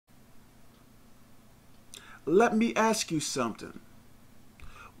Let me ask you something.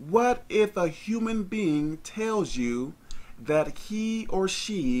 What if a human being tells you that he or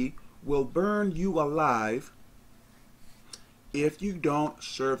she will burn you alive if you don't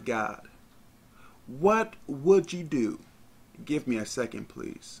serve God? What would you do? Give me a second,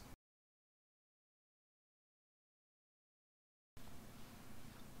 please.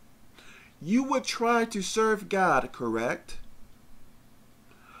 You would try to serve God, correct?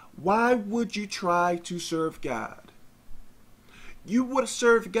 Why would you try to serve God? You would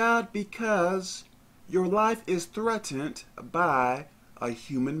serve God because your life is threatened by a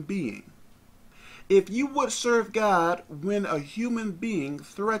human being. If you would serve God when a human being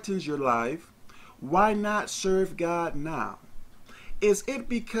threatens your life, why not serve God now? Is it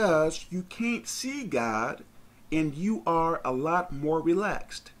because you can't see God and you are a lot more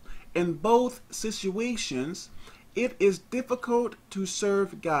relaxed? In both situations, it is difficult to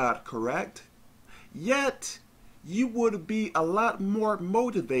serve God, correct? Yet, you would be a lot more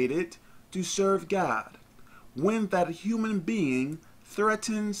motivated to serve God when that human being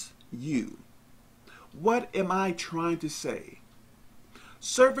threatens you. What am I trying to say?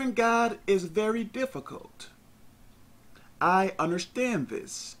 Serving God is very difficult. I understand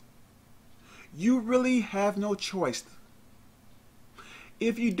this. You really have no choice.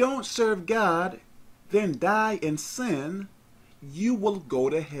 If you don't serve God, then die in sin, you will go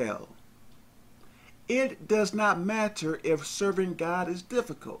to hell. It does not matter if serving God is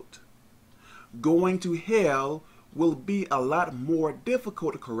difficult. Going to hell will be a lot more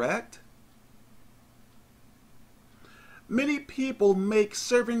difficult, correct? Many people make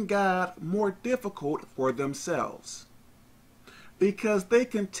serving God more difficult for themselves because they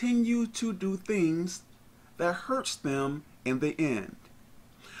continue to do things that hurts them in the end.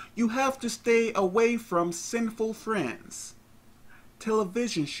 You have to stay away from sinful friends,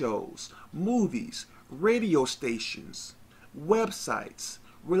 television shows, movies, radio stations, websites,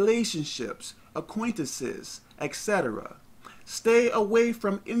 relationships, acquaintances, etc. Stay away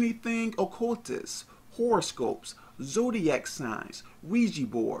from anything occultist, horoscopes, zodiac signs, Ouija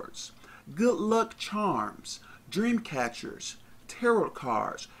boards, good luck charms, dream catchers, tarot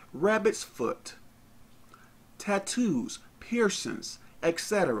cards, rabbit's foot, tattoos, piercings,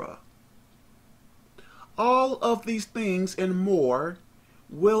 etc. All of these things and more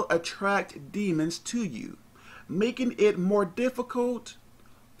will attract demons to you, making it more difficult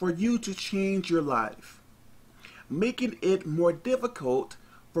for you to change your life, making it more difficult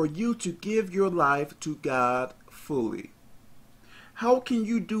for you to give your life to God fully. How can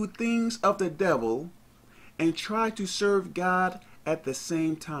you do things of the devil and try to serve God at the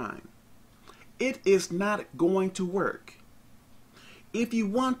same time? It is not going to work. If you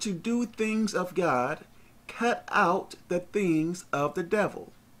want to do things of God, cut out the things of the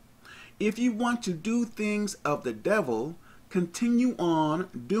devil. If you want to do things of the devil, continue on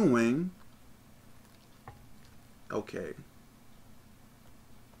doing,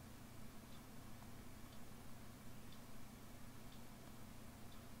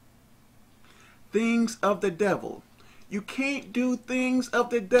 things of the devil. You can't do things of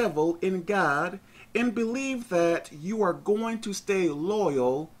the devil in God and believe that you are going to stay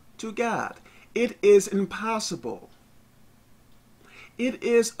loyal to God. It is impossible. It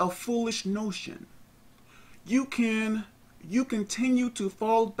is a foolish notion. You continue to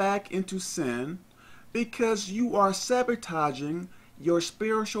fall back into sin because you are sabotaging your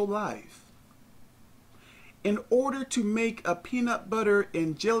spiritual life. In order to make a peanut butter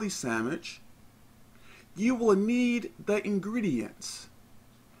and jelly sandwich, you will need the ingredients.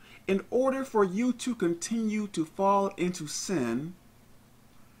 In order for you to continue to fall into sin,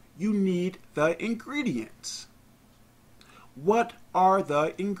 you need the ingredients. What are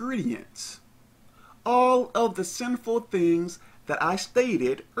the ingredients? All of the sinful things that I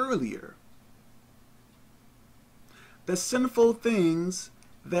stated earlier. The sinful things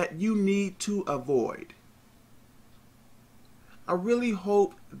that you need to avoid. I really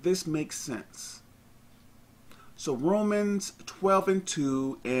hope this makes sense. So Romans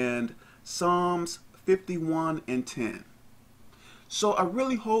 12:2 and Psalms 51:10. So I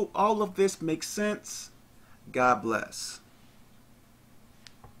really hope all of this makes sense. God bless.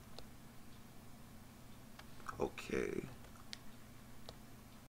 Okay.